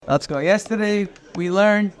Let's go. Yesterday we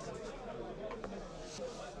learned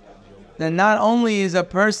that not only is a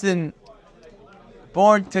person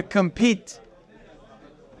born to compete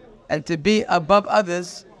and to be above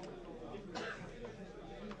others,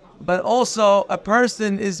 but also a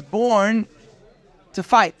person is born to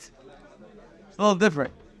fight. It's a little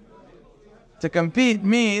different. To compete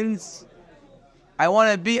means I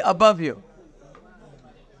want to be above you.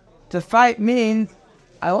 To fight means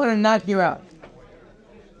I want to knock you out.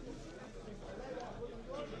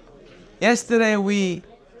 Yesterday we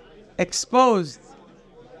exposed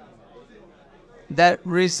that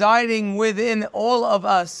residing within all of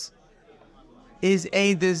us is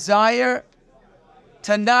a desire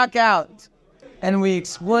to knock out. And we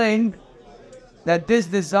explained that this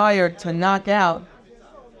desire to knock out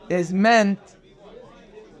is meant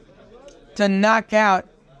to knock out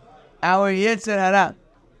our Yetzer Hara.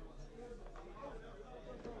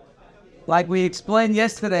 Like we explained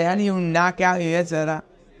yesterday, how do you knock out your Yetzer Hara?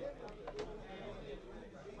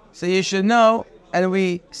 So you should know, and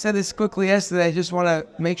we said this quickly yesterday, I just want to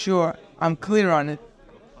make sure I'm clear on it,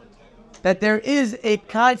 that there is a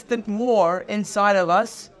constant war inside of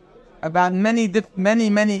us about many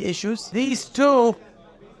issues. These two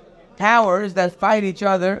powers that fight each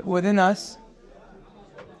other within us,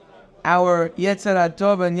 our Yetzer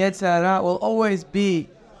HaTov and Yetzer Hara, will always be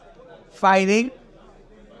fighting.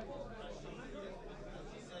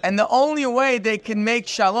 And the only way they can make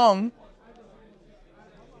shalom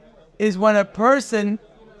is when a person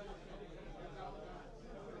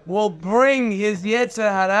will bring his Yetzer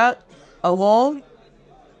Hara along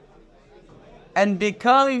and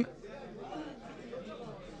become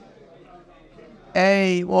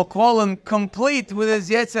we'll call him complete with his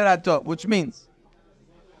Yetzer HaTov, which means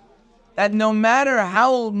that no matter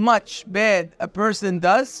how much bad a person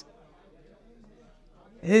does,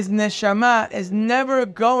 his neshama is never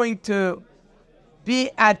going to be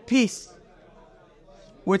at peace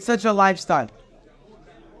with such a lifestyle.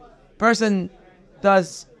 Person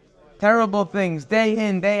does terrible things day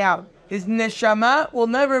in, day out. His neshama will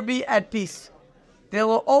never be at peace. There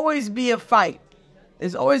will always be a fight.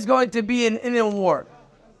 There's always going to be an inner war.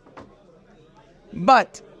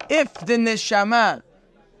 But if the neshama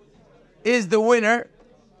is the winner,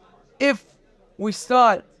 if we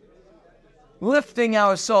start lifting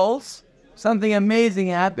our souls, something amazing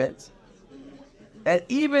happens. That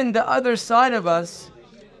even the other side of us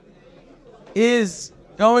is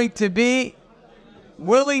going to be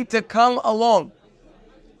willing to come along.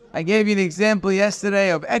 I gave you an example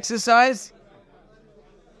yesterday of exercise,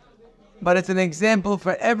 but it's an example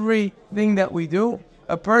for everything that we do.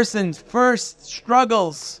 A person first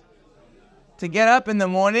struggles to get up in the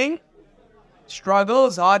morning,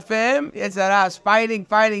 struggles, hard for him. It's us fighting.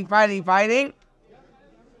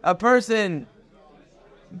 A person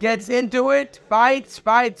gets into it, fights,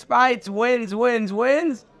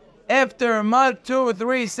 wins. After a month, 2 or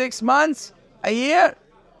 3, 6 months, a year,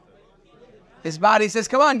 his body says,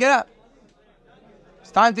 come on, get up.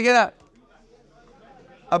 It's time to get up.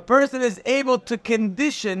 A person is able to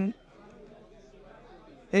condition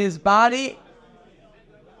his body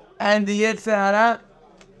and the Yetzer Hara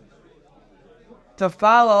to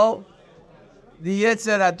follow the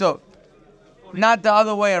Yetzer HaTov, not the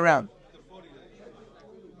other way around.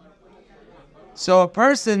 So a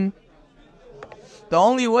person, the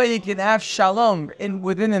only way he can have shalom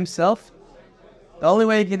within himself, the only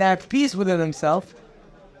way he can have peace within himself,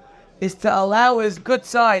 is to allow his good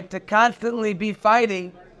side to constantly be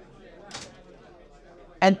fighting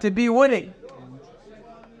and to be winning.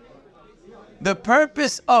 The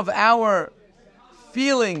purpose of our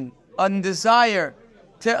feeling and desire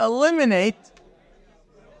to eliminate,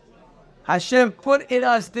 Hashem put in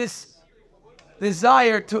us this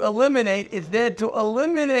desire to eliminate, is there to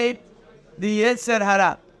eliminate the Yetzer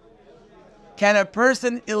Hara. Can a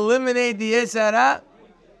person eliminate the Yetzer Hara?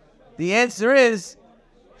 The answer is,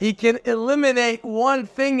 he can eliminate one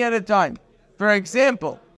thing at a time. For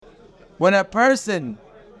example, when a person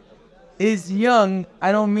is young,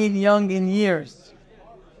 I don't mean young in years.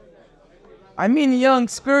 I mean young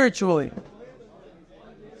spiritually.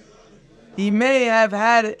 He may have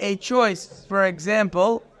had a choice, for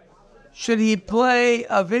example, should he play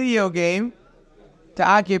a video game to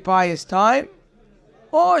occupy his time,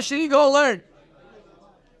 or should he go learn?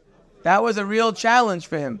 That was a real challenge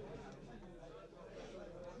for him.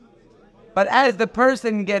 But as the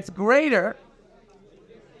person gets greater,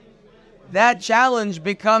 that challenge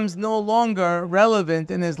becomes no longer relevant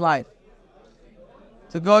in his life.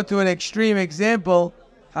 To go to an extreme example,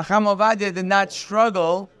 Chacham Ovadia did not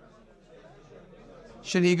struggle.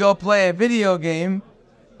 Should he go play a video game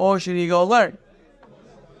or should he go learn?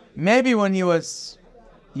 Maybe when he was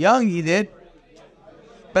young he did,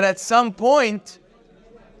 but at some point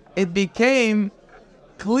it became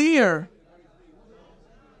clear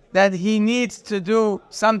that he needs to do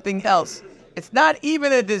something else. It's not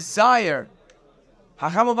even a desire.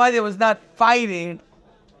 Hacham Ovadia was not fighting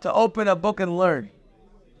to open a book and learn.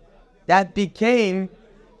 That became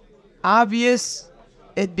obvious.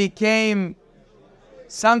 It became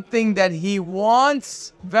something that he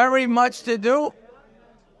wants very much to do.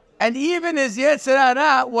 And even his Yetzer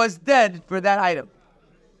Hara was dead for that item.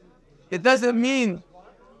 It doesn't mean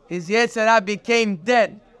his Yetzer Hara became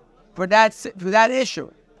dead for that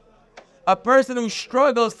issue. A person who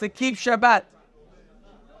struggles to keep Shabbat,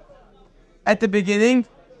 at the beginning,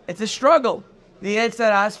 it's a struggle. The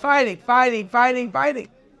Yetzer Hara is fighting.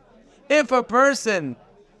 If a person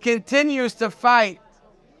continues to fight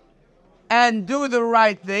and do the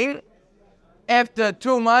right thing, after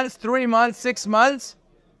 2 months, 3 months, 6 months,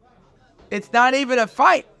 it's not even a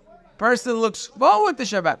fight. Person looks forward to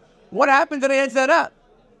Shabbat. What happened to the Yetzer Hara?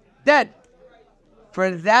 Dead.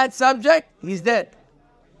 For that subject, he's dead.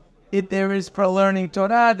 There is for learning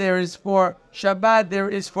Torah, there is for Shabbat, there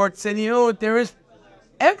is for Zehirut, there is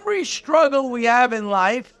every struggle we have in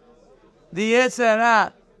life. The Yetzer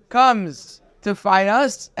Hara comes to fight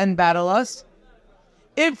us and battle us.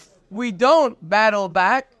 If we don't battle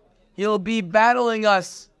back, he'll be battling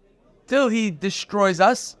us till he destroys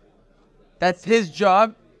us. That's his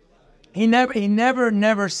job. He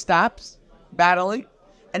never stops battling.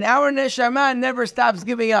 And our neshama never stops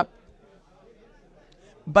giving up.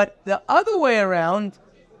 But the other way around,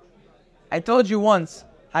 I told you once,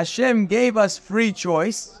 Hashem gave us free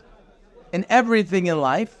choice in everything in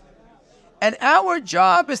life. And our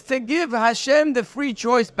job is to give Hashem the free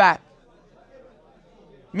choice back.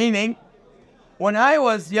 Meaning, when I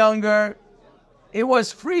was younger, it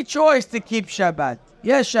was free choice to keep Shabbat.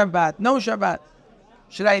 Yes, Shabbat. No Shabbat.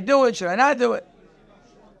 Should I do it? Should I not do it?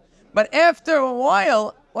 But after a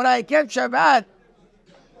while, when I kept Shabbat,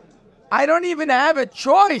 I don't even have a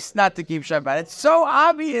choice not to keep Shabbat. It's so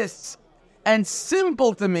obvious and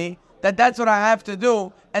simple to me that that's what I have to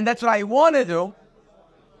do, and that's what I want to do,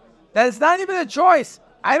 that it's not even a choice.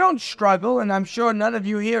 I don't struggle, and I'm sure none of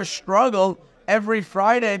you here struggle every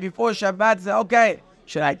Friday before Shabbat to say, okay,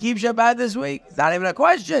 should I keep Shabbat this week? It's not even a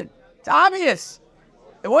question. It's obvious.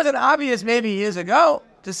 It wasn't obvious maybe years ago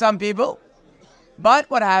to some people. But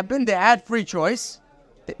what happened? They had free choice,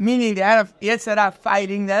 meaning they had Yetzer Hara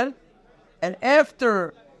fighting them. And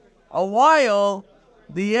after a while,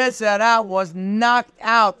 the Yetzer Hara was knocked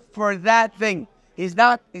out for that thing. He's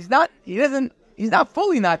not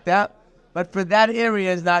fully knocked out, but for that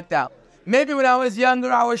area is knocked out. Maybe when I was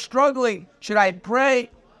younger, I was struggling. Should I pray?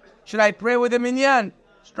 Should I pray with a minyan?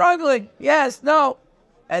 Struggling. Yes, no.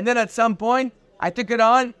 And then at some point, I took it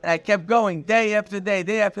on and I kept going day after day,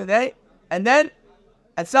 day after day. And then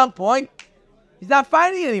at some point, he's not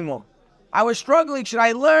fighting anymore. I was struggling. Should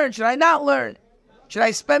I learn? Should I not learn? Should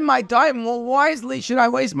I spend my time more wisely? Should I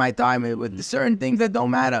waste my time with certain things that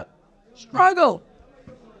don't matter? Struggle.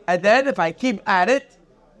 And then if I keep at it,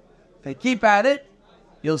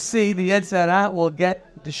 you'll see the Yetzer Hara will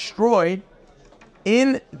get destroyed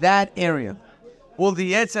in that area. Will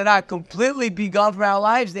the Yetzer Hara completely be gone from our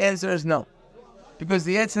lives? The answer is no. Because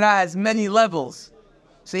the Yetzer Hara has many levels.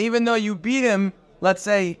 So even though you beat him, let's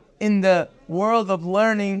say, in the world of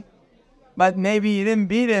learning, but maybe you didn't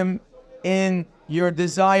beat him in your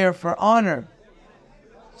desire for honor.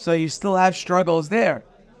 So you still have struggles there.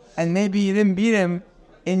 And maybe you didn't beat him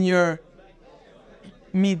in your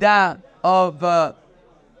midah of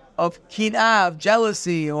kinah, of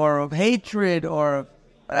jealousy, or of hatred, or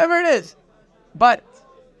whatever it is. But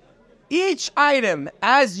each item,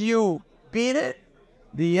 as you beat it,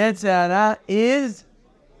 the Yetzer Hara is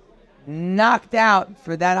knocked out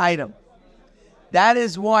for that item. That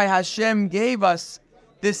is why Hashem gave us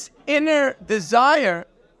this inner desire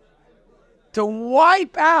to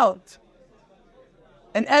wipe out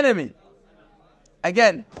an enemy.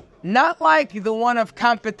 Again, not like the one of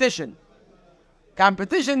competition.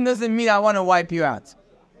 Competition doesn't mean I want to wipe you out.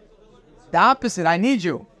 The opposite, I need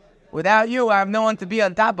you. Without you, I have no one to be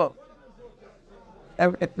on top of.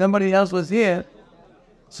 If nobody else was here,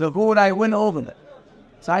 so who would I win over?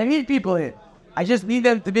 So I need people here. I just need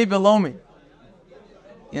them to be below me.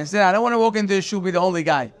 You understand? I don't want to walk into a shul be the only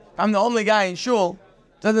guy. If I'm the only guy in shul,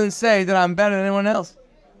 doesn't say that I'm better than anyone else.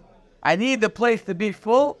 I need the place to be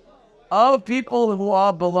full of people who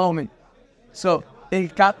are below me. So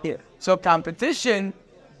competition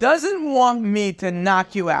doesn't want me to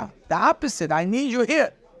knock you out. The opposite, I need you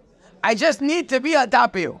here. I just need to be on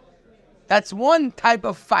top of you. That's one type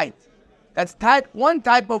of fight. That's one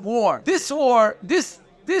type of war. This war, this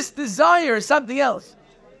desire is something else.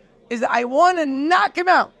 Is that I want to knock him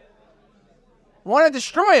out. I want to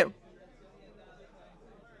destroy him.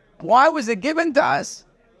 Why was it given to us?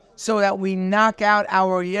 So that we knock out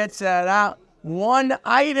our Yetzer Hara one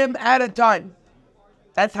item at a time.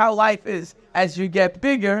 That's how life is. As you get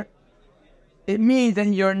bigger, it means that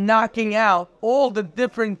you're knocking out all the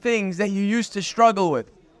different things that you used to struggle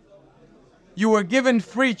with. You were given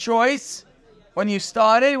free choice when you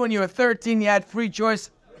started. When you were 13, you had free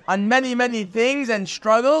choice on many, many things and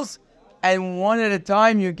struggles. And one at a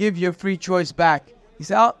time, you give your free choice back. You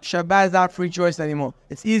say, oh, Shabbat is not free choice anymore.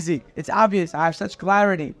 It's easy. It's obvious. I have such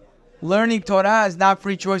clarity. Learning Torah is not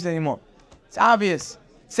free choice anymore. It's obvious.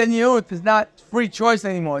 Zehirut is not free choice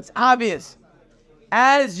anymore. It's obvious.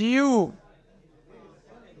 As you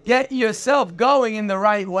get yourself going in the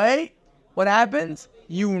right way, what happens?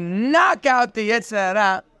 You knock out the Yetzer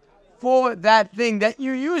Hara for that thing that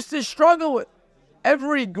you used to struggle with.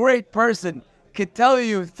 Every great person could tell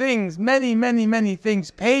you things, many, many, many things,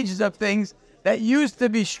 pages of things that used to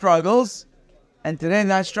be struggles, and today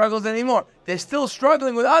not struggles anymore. They're still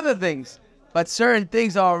struggling with other things, but certain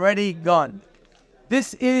things are already gone.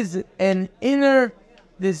 This is an inner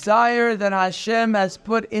desire that Hashem has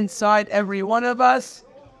put inside every one of us.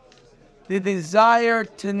 The desire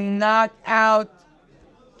to knock out,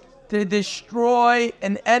 to destroy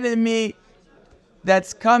an enemy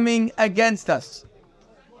that's coming against us.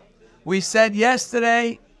 We said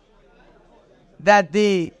yesterday that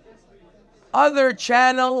the other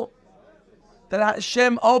channel that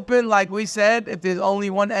Hashem opened, like we said, if there's only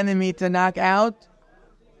one enemy to knock out,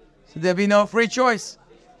 so there'll be no free choice.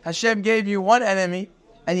 Hashem gave you one enemy,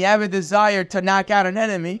 and you have a desire to knock out an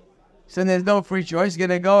enemy, so there's no free choice. You're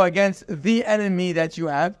going to go against the enemy that you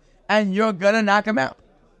have, and you're going to knock him out.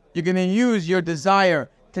 You're going to use your desire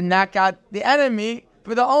to knock out the enemy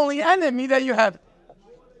for the only enemy that you have.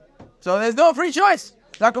 So there's no free choice.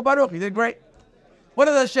 Zako Baruch, you did great. What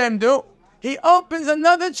does Hashem do? He opens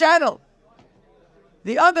another channel.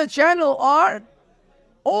 The other channel are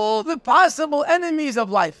all the possible enemies of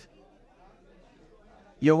life.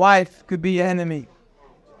 Your wife could be your enemy.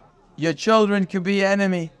 Your children could be your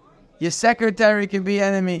enemy. Your secretary could be your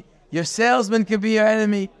enemy. Your salesman could be your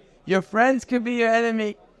enemy. Your friends could be your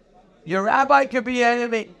enemy. Your rabbi could be your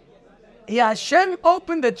enemy. Hashem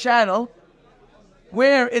opened the channel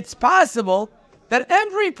where it's possible that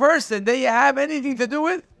every person that you have anything to do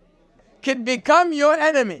with can become your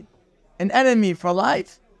enemy. An enemy for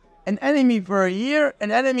life, an enemy for a year,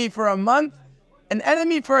 an enemy for a month, an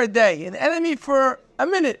enemy for a day, an enemy for a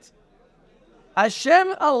minute.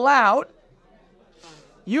 Hashem allowed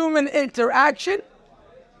human interaction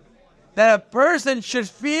that a person should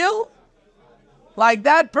feel like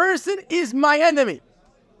that person is my enemy.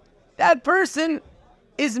 That person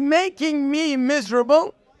is making me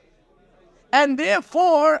miserable, and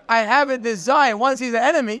therefore I have a desire, once he's an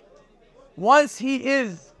enemy, once he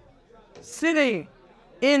is sitting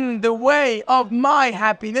in the way of my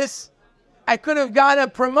happiness, I could have gotten a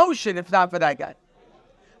promotion if not for that guy.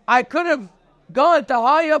 I could have gone to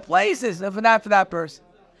higher places if not for that person.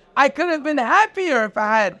 I could have been happier if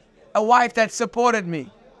I had a wife that supported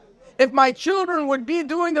me. If my children would be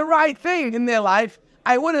doing the right thing in their life,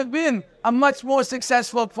 I would have been a much more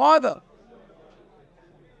successful father.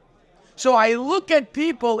 So I look at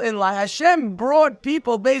people in life. Hashem brought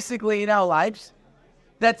people basically in our lives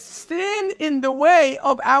that stand in the way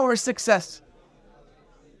of our success.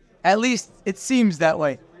 At least it seems that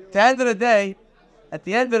way. At the end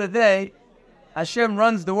of the day, Hashem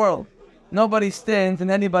runs the world. Nobody stands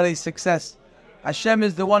in anybody's success. Hashem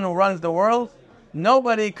is the one who runs the world.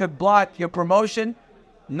 Nobody could block your promotion.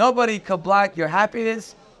 Nobody could block your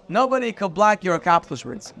happiness. Nobody could block your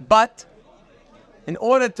accomplishments. But in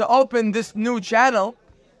order to open this new channel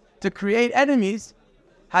to create enemies,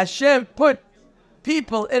 Hashem put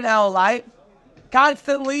people in our life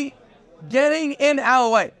constantly getting in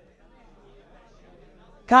our way.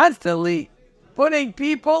 Constantly putting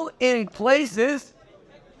people in places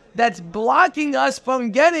that's blocking us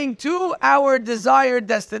from getting to our desired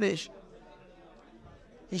destination.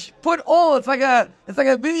 You should put it's like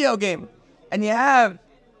a video game. And you have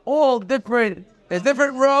there's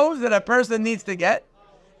different roads that a person needs to get.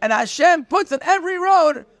 And Hashem puts on every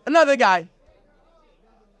road another guy.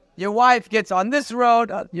 Your wife gets on this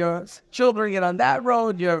road, your children get on that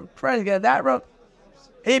road, your friends get on that road.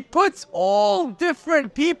 He puts all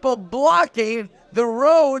different people blocking the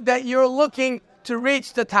road that you're looking to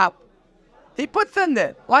reach the top. He puts them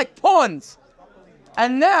there like pawns.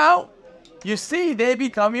 And now, you see, they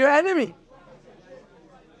become your enemy.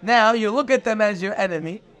 Now, you look at them as your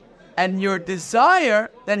enemy, And your desire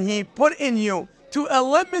that He put in you to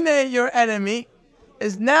eliminate your enemy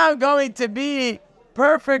is now going to be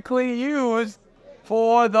perfectly used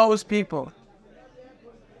for those people.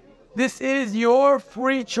 This is your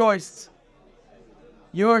free choice.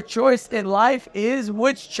 Your choice in life is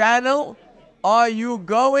which channel are you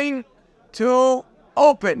going to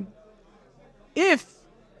open. If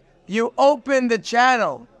you open the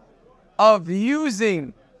channel of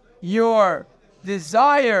using your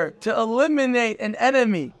desire to eliminate an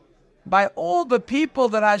enemy by all the people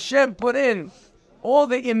that Hashem put in, all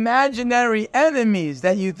the imaginary enemies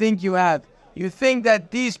that you think you have. You think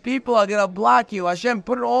that these people are going to block you. Hashem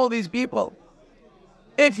put in all these people.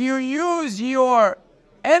 If you use your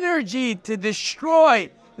energy to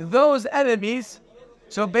destroy those enemies,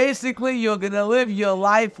 so basically you're going to live your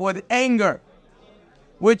life with anger,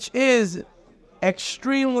 which is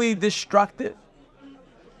extremely destructive.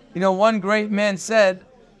 You know, one great man said,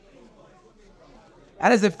 how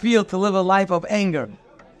does it feel to live a life of anger?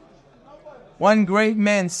 One great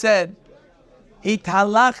man said,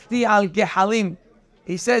 Italachti al gehalim.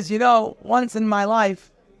 He says, you know, once in my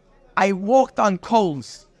life, I walked on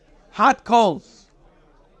coals, hot coals.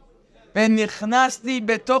 Venichnasti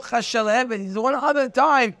betoch hashalev. One other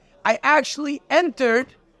time, I actually entered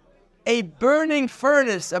a burning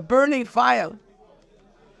furnace, a burning fire.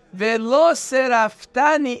 Velo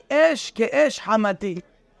seraftani esh ke'esh hamati.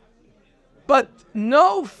 But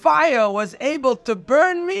no fire was able to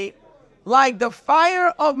burn me like the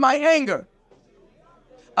fire of my anger.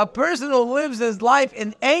 A person who lives his life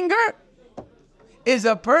in anger is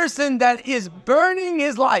a person that is burning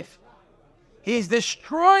his life. He's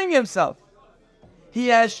destroying himself. He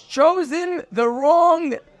has chosen the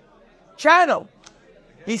wrong channel.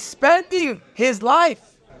 He's spending his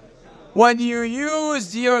life. When you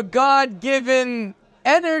use your God-given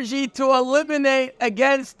energy to eliminate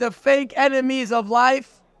against the fake enemies of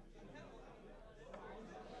life,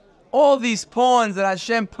 all these pawns that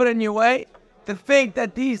Hashem put in your way, to think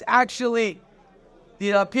that these actually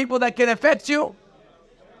the people that can affect you,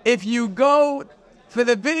 if you go for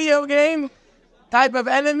the video game type of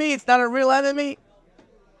enemy, it's not a real enemy.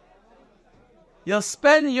 You'll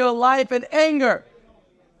spend your life in anger.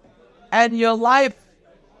 And your life,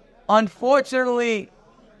 unfortunately,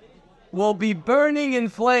 will be burning in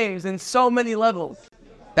flames in so many levels.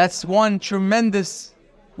 That's one tremendous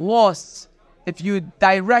loss if you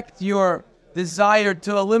direct your desire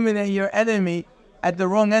to eliminate your enemy at the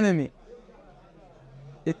wrong enemy.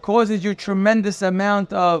 It causes you tremendous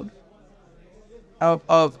amount of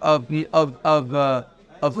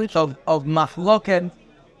mahloket,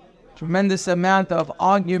 tremendous amount of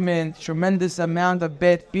argument, tremendous amount of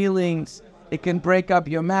bad feelings. It can break up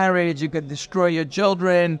your marriage. It could destroy your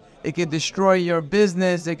children. It could destroy your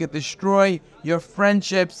business. It could destroy your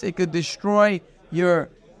friendships. It could destroy your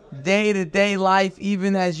day-to-day life,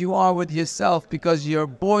 even as you are with yourself, because you're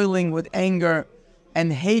boiling with anger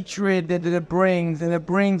and hatred that it brings. And it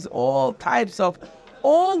brings all types of,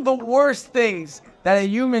 all the worst things that a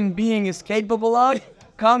human being is capable of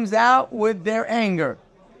comes out with their anger.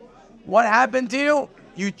 What happened to you?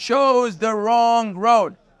 You chose the wrong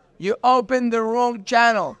road. You opened the wrong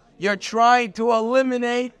channel. You're trying to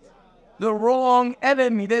eliminate the wrong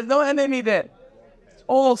enemy. There's no enemy there. It's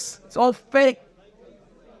all fake.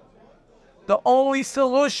 The only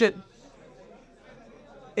solution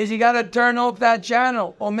is you got to turn off that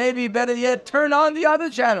channel. Or maybe better yet, turn on the other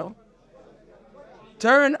channel.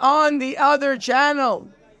 Turn on the other channel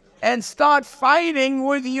and start fighting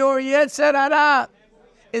with your Yetzer Hara.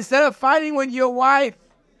 Instead of fighting with your wife,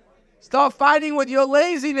 start fighting with your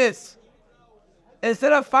laziness.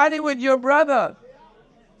 Instead of fighting with your brother,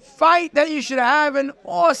 fight that you should have an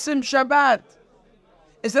awesome Shabbat.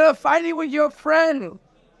 Instead of fighting with your friend,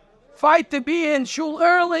 fight to be in shul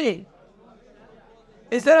early.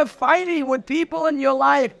 Instead of fighting with people in your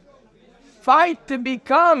life, fight to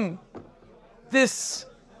become this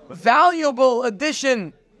valuable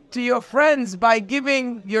addition to your friends by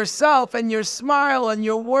giving yourself and your smile and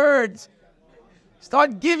your words.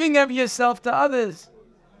 Start giving of yourself to others.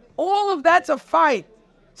 All of that's a fight.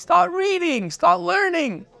 Start reading, start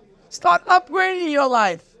learning, start upgrading your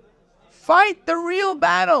life. Fight the real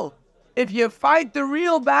battle. If you fight the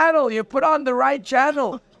real battle, you put on the right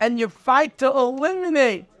channel and you fight to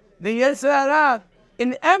eliminate the Yetzer Hara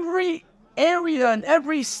in every area and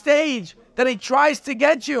every stage that he tries to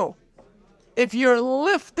get you. If you're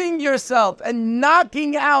lifting yourself and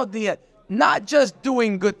knocking out not just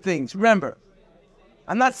doing good things. Remember,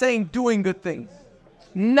 I'm not saying doing good things.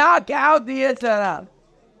 Knock out the Yetzer Hara.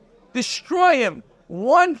 Destroy him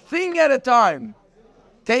one thing at a time.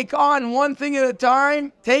 Take on one thing at a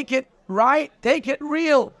time. Take it right. Take it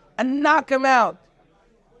real. And knock them out.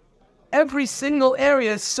 Every single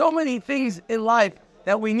area, so many things in life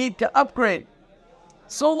that we need to upgrade.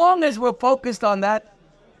 So long as we're focused on that,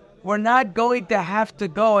 we're not going to have to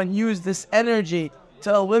go and use this energy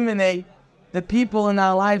to eliminate the people in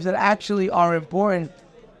our lives that actually are important,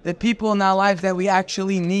 the people in our lives that we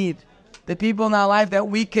actually need, the people in our life that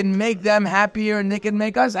we can make them happier and they can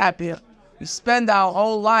make us happier. We spend our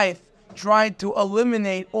whole life trying to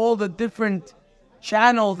eliminate all the different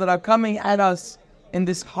channels that are coming at us in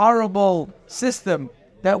this horrible system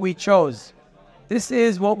that we chose. This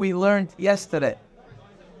is what we learned yesterday.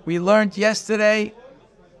 We learned yesterday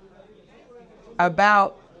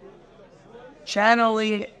about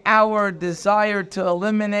channeling our desire to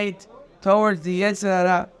eliminate towards the Yetzer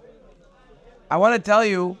Hara. I want to tell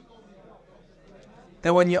you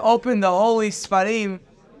that when you open the Holy Sfarim,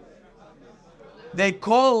 they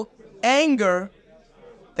call anger,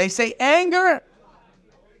 they say anger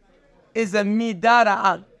is a midah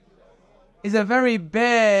ra'ah, is a very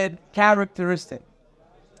bad characteristic.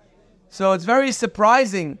 So it's very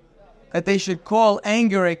surprising that they should call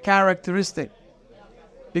anger a characteristic,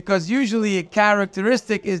 because usually a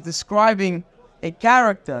characteristic is describing a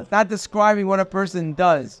character, not describing what a person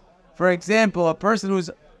does. For example, a person who's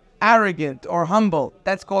arrogant or humble,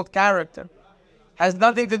 that's called character. Has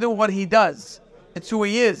nothing to do with what he does. It's who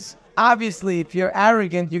he is. Obviously, if you're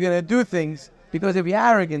arrogant, you're going to do things because of your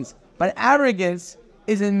arrogance. But arrogance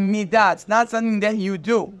is a midah. It's not something that you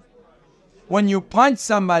do. When you punch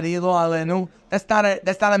somebody, lo alenu, that's not a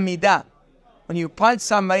midah. When you punch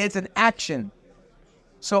somebody, it's an action.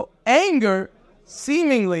 So anger,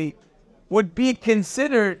 seemingly, would be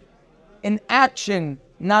considered an action,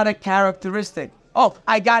 not a characteristic. Oh,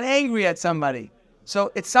 I got angry at somebody.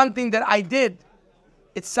 So it's something that I did.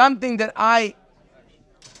 It's something that right?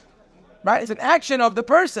 It's an action of the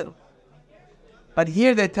person. But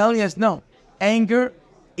here they're telling us, no. Anger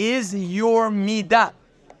is your midah.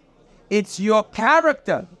 It's your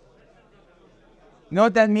character. You know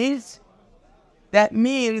what that means? That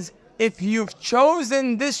means if you've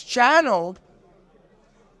chosen this channel,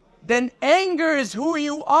 then anger is who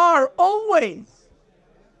you are always.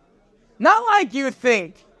 Not like you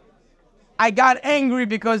think, I got angry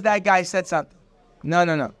because that guy said something.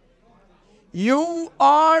 No. You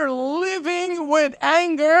are living with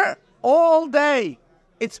anger all day.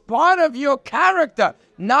 It's part of your character.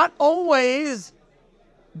 Not always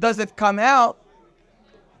does it come out,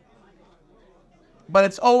 but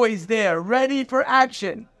it's always there, ready for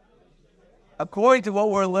action. According to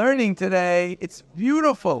what we're learning today, it's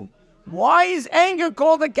beautiful. Why is anger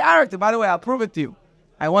called a character? By the way, I'll prove it to you.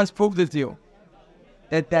 I once proved it to you.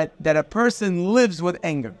 That a person lives with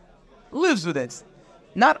anger. Lives with it.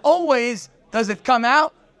 Not always does it come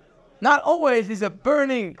out. Not always is it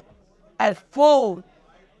burning at full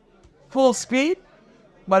speed,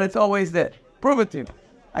 but it's always there. Prove it to you.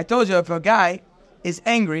 I told you if a guy is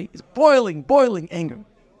angry, he's boiling anger.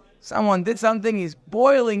 Someone did something, he's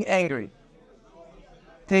boiling angry.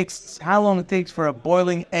 How long it takes for a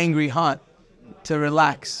boiling angry heart to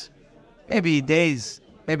relax? Maybe days,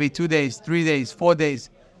 maybe 2 days, 3 days, 4 days,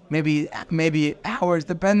 maybe hours,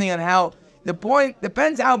 depending on how. The point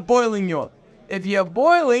depends how boiling you are. If you're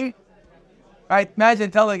boiling, right? Imagine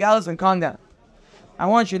tell the guy, listen, calm down. I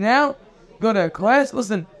want you now, go to class,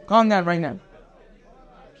 listen, calm down right now.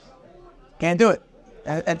 Can't do it.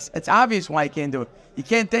 It's obvious why you can't do it. You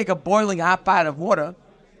can't take a boiling hot pot of water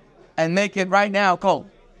and make it right now cold.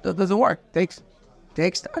 It doesn't work. Takes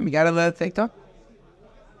time. You gotta let it take time.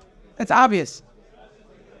 That's obvious.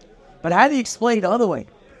 But how do you explain the other way?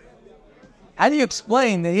 How do you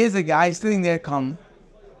explain that here's a guy sitting there calm?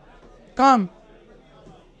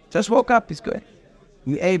 Just woke up, he's good.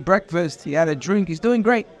 He ate breakfast, he had a drink, he's doing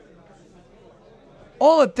great.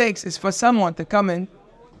 All it takes is for someone to come in.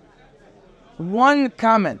 One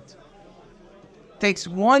comment takes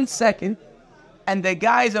 1 second, and the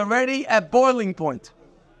guy's already at boiling point.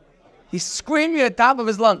 He's screaming at the top of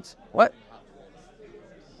his lungs. What?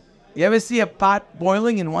 You ever see a pot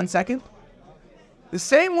boiling in 1 second? The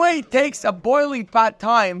same way it takes a boiling pot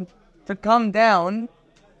time to come down,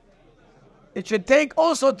 it should take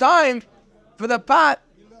also time for the pot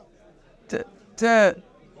to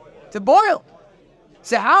boil.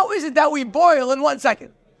 So how is it that we boil in 1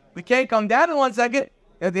 second? We can't come down in 1 second.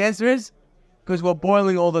 You know, the answer is because we're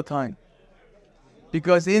boiling all the time.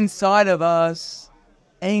 Because inside of us,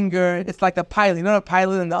 anger, it's like the pilot. You know the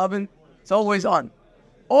pilot in the oven? It's always on.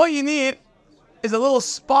 All you need is a little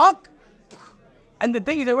spark, and the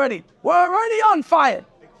thing is already, we're already on fire.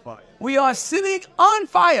 We are sitting on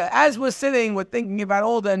fire. As we're sitting, we're thinking about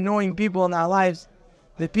all the annoying people in our lives.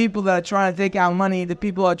 The people that are trying to take our money, the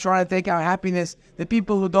people who are trying to take our happiness, the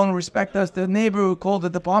people who don't respect us, the neighbor who called the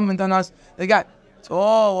department on us. They got,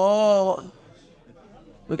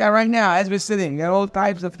 we got right now, as we're sitting, there are all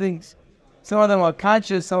types of things. Some of them are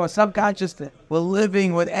conscious, some are subconscious. We're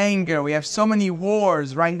living with anger. We have so many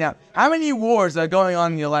wars right now. How many wars are going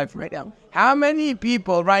on in your life right now? How many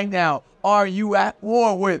people right now are you at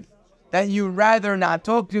war with that you'd rather not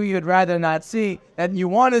talk to, you'd rather not see, that you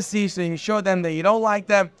want to see so you show them that you don't like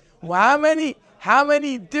them? Well, how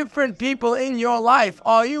many different people in your life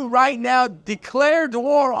are you right now declared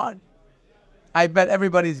war on? I bet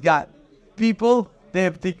everybody's got people they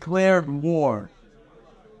have declared war.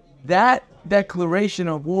 That declaration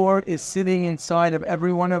of war is sitting inside of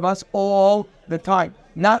every one of us all the time.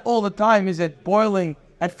 Not all the time is it boiling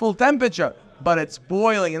at full temperature, but it's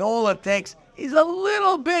boiling, and all it takes is a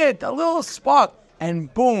little bit, a little spark,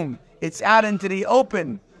 and boom, it's out into the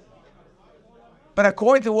open. But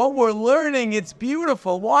according to what we're learning, it's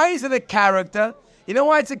beautiful. Why is it a character? You know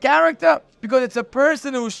why it's a character? Because it's a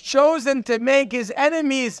person who's chosen to make his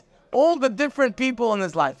enemies all the different people in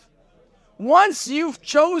his life. Once you've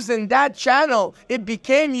chosen that channel, it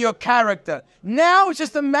became your character. Now it's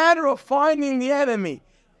just a matter of finding the enemy.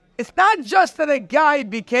 It's not just that a guy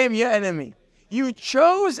became your enemy. You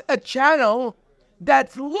chose a channel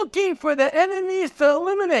that's looking for the enemies to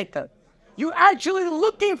eliminate them. You're actually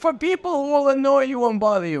looking for people who will annoy you and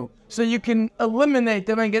bother you so you can eliminate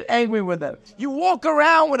them and get angry with them. You walk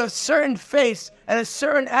around with a certain face and a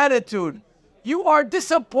certain attitude. You are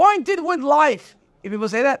disappointed with life. If people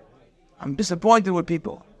say that, I'm disappointed with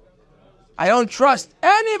people. I don't trust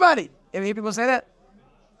anybody. If people say that,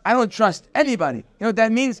 I don't trust anybody. You know what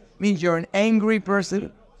that means? It means you're an angry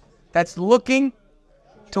person that's looking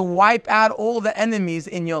to wipe out all the enemies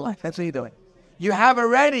in your life. That's what you're doing. You have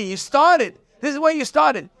already, you started. This is where you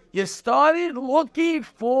started. You started looking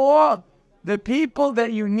for the people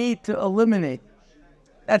that you need to eliminate.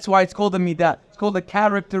 That's why it's called a midah. It's called a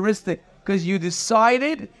characteristic. Because you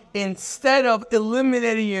decided, instead of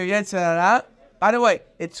eliminating your Yetzer Hara, by the way,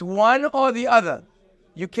 it's one or the other.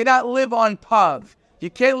 You cannot live on pav. You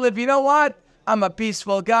can't live, you know what? I'm a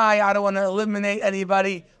peaceful guy. I don't want to eliminate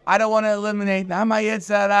anybody. I don't want to eliminate not my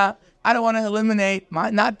Yetzer Hara. I don't want to eliminate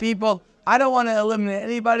not people. I don't want to eliminate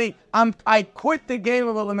anybody. I quit the game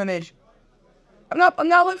of elimination. I'm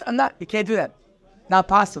not. You can't do that. Not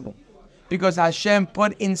possible. Because Hashem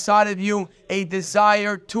put inside of you a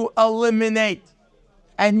desire to eliminate.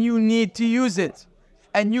 And you need to use it.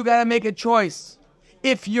 And you got to make a choice.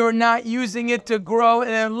 If you're not using it to grow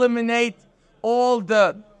and eliminate all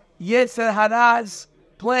the Yetzer Hara's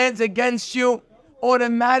plans against you,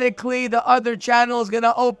 automatically the other channel is going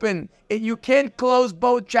to open. You can't close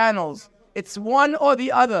both channels. It's one or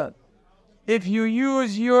the other. If you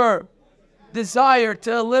use your desire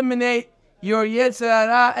to eliminate your Yetzer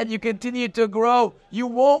Hara and you continue to grow, you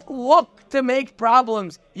won't look to make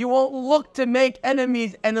problems. You won't look to make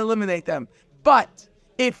enemies and eliminate them. But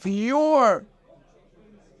if your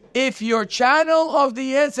channel of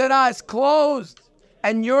the Yetzer Hara is closed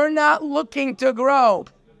and you're not looking to grow,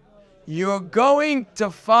 you're going to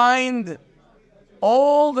find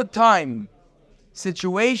all the time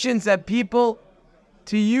situations that people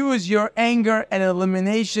to use your anger and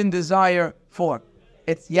elimination desire for.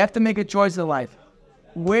 You have to make a choice in life.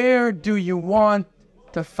 Where do you want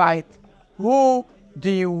to fight? Who do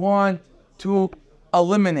you want to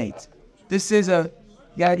eliminate? This is you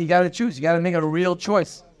got to choose. You got to make a real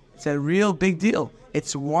choice. It's a real big deal.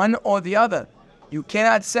 It's one or the other. You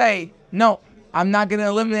cannot say, no, I'm not going to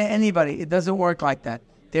eliminate anybody. It doesn't work like that.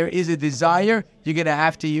 There is a desire. You're going to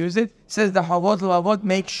have to use it. Says the Havot Lavot,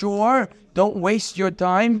 make sure, don't waste your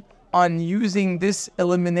time on using this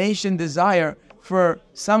elimination desire for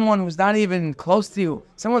someone who's not even close to you,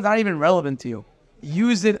 someone's not even relevant to you.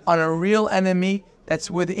 Use it on a real enemy that's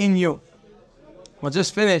within you. We'll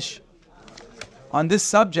just finish on this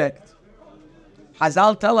subject.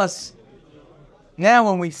 Hazal tell us, now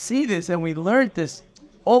when we see this and we learned this,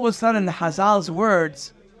 all of a sudden the Hazal's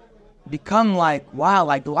words become like, wow,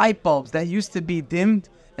 like light bulbs that used to be dimmed,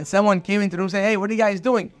 and someone came into the room and said, hey, what are you guys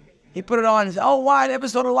doing? He put it on and said, oh, wow, I never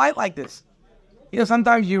saw the light like this. You know,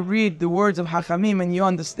 sometimes you read the words of Hachamim and you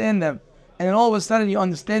understand them. And then all of a sudden you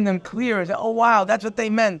understand them clear. And say, oh, wow, that's what they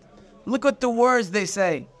meant. Look at the words they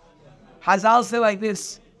say. Hazal say like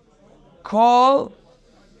this.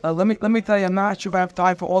 Let me tell you, I'm not sure if I have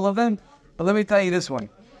time for all of them. But let me tell you this one.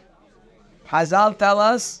 Hazal tell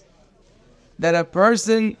us that a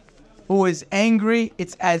person who is angry,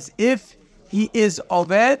 it's as if he is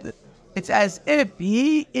Oved It's as if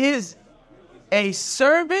he is a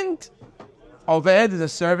servant, Oved is a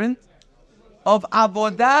servant, of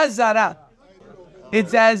Avodah Zarah.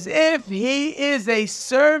 It's as if he is a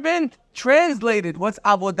servant, translated. What's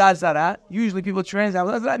Avodah Zarah? Usually people translate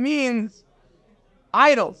Avodah Zarah means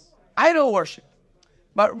idols, idol worship.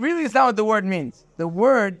 But really it's not what the word means. The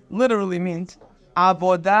word literally means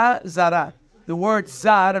Avodah Zarah. The word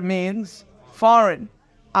Zar means foreign.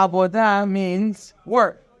 Avodah means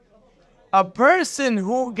work. A person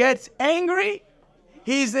who gets angry,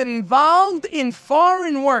 he's involved in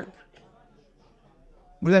foreign work.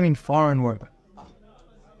 What does that mean, foreign work?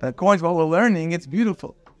 But according to what we're learning, it's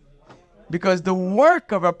beautiful. Because the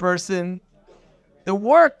work of a person, the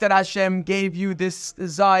work that Hashem gave you this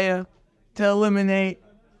desire to eliminate,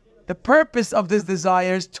 the purpose of this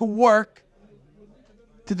desire is to work,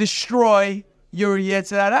 to destroy your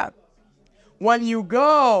Yetzer Hara. When you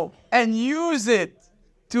go and use it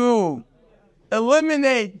to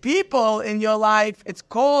eliminate people in your life, it's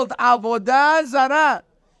called Avodah Zarah.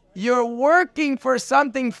 You're working for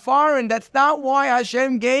something foreign. That's not why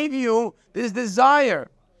Hashem gave you this desire.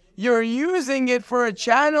 You're using it for a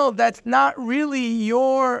channel that's not really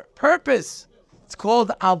your purpose. It's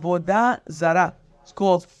called Avodah Zarah. It's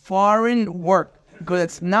called foreign work because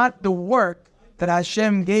it's not the work that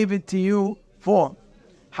Hashem gave it to you for.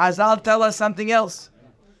 Hazal tell us something else.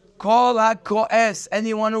 Kol ha-ko'es,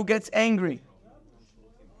 anyone who gets angry.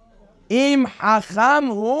 Im hacham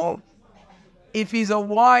hu, if he's a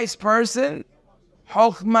wise person,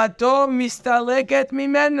 chokhmato mistaleket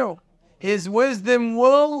mimenu, his wisdom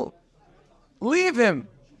will leave him.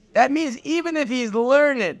 That means even if he's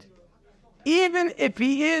learned, even if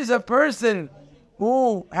he is a person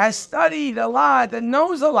who has studied a lot and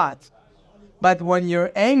knows a lot, but when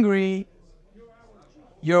you're angry,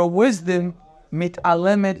 your wisdom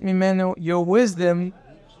mitalemet mimenu, your wisdom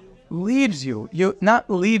leaves you. Not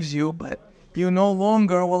leaves you, but you no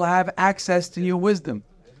longer will have access to your wisdom.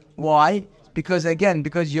 Why? Because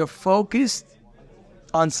you're focused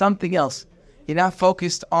on something else. You're not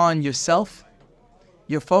focused on yourself.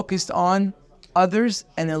 You're focused on others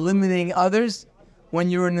and eliminating others. When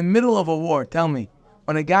you're in the middle of a war, tell me,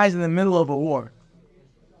 when a guy's in the middle of a war,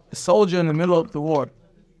 a soldier in the middle of the war,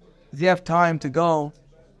 does he have time to go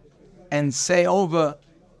and say over,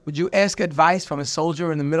 would you ask advice from a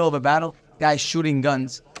soldier in the middle of a battle? Guy's shooting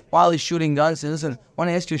guns. While he's shooting guns, say, listen, I want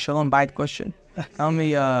to ask you a Shalom Bayit question. Tell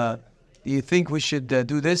me, do you think we should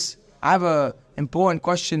do this? I have a important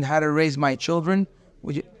question, how to raise my children.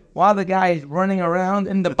 Would you, while the guy is running around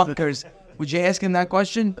in the bunkers, would you ask him that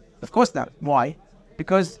question? Of course not. Why?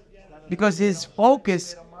 Because his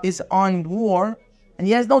focus is on war, and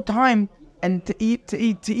he has no time and to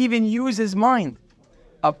even use his mind.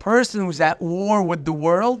 A person who's at war with the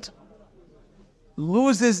world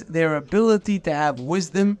loses their ability to have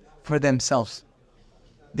wisdom for themselves.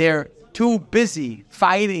 They're too busy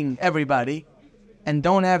fighting everybody and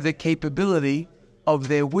don't have the capability of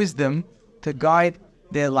their wisdom to guide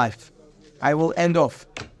their life. I will end off.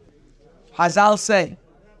 Hazal say,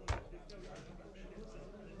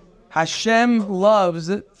 Hashem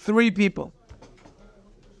loves 3 people.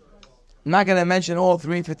 I'm not going to mention all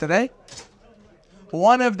 3 for today.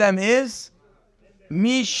 One of them is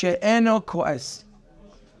Mi she'eno ko'es.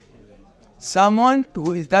 Someone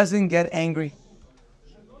who doesn't get angry.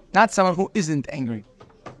 Not someone who isn't angry.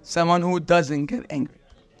 Someone who doesn't get angry.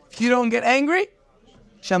 If you don't get angry,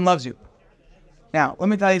 Hashem loves you. Now, let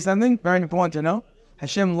me tell you something very important to know.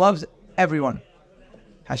 Hashem loves everyone.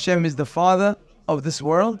 Hashem is the Father of this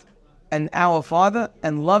world and our Father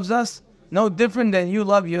and loves us no different than you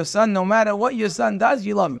love your son. No matter what your son does,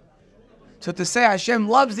 you love him. So to say Hashem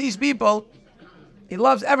loves these people, He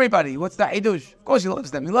loves everybody. What's the Hidush? Of course He loves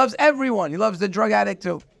them. He loves everyone. He loves the drug addict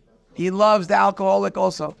too. He loves the alcoholic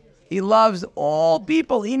also. He loves all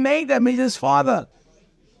people. He made them. He's His Father.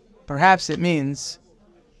 Perhaps it means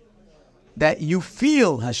that you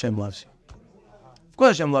feel Hashem loves you. Of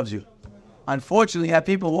course Hashem loves you. Unfortunately, you have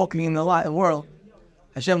people walking in the world.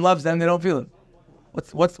 Hashem loves them. They don't feel it. What's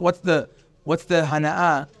the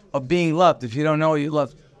hana'ah of being loved if you don't know you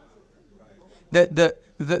love?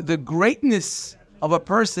 The greatness of a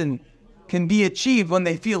person can be achieved when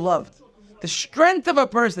they feel loved. The strength of a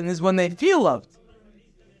person is when they feel loved.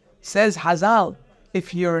 Says Hazal,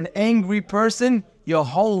 if you're an angry person, your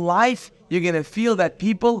whole life you're going to feel that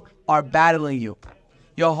people are battling you.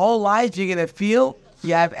 Your whole life you're going to feel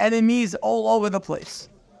you have enemies all over the place.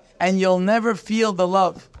 And you'll never feel the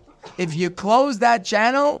love. If you close that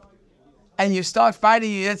channel and you start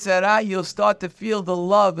fighting your Yetzer Hara, you'll start to feel the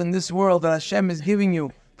love in this world that Hashem is giving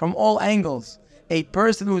you from all angles. A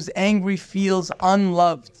person who's angry feels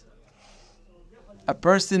unloved. a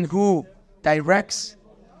person who directs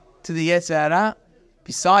to the Yetzer Hara,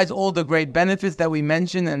 besides all the great benefits that we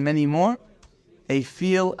mentioned and many more, they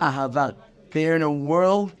feel ahava. They're in a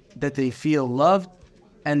world that they feel loved,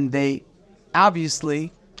 and they obviously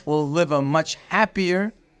will live a much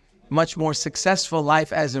happier, much more successful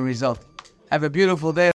life as a result. Have a beautiful day.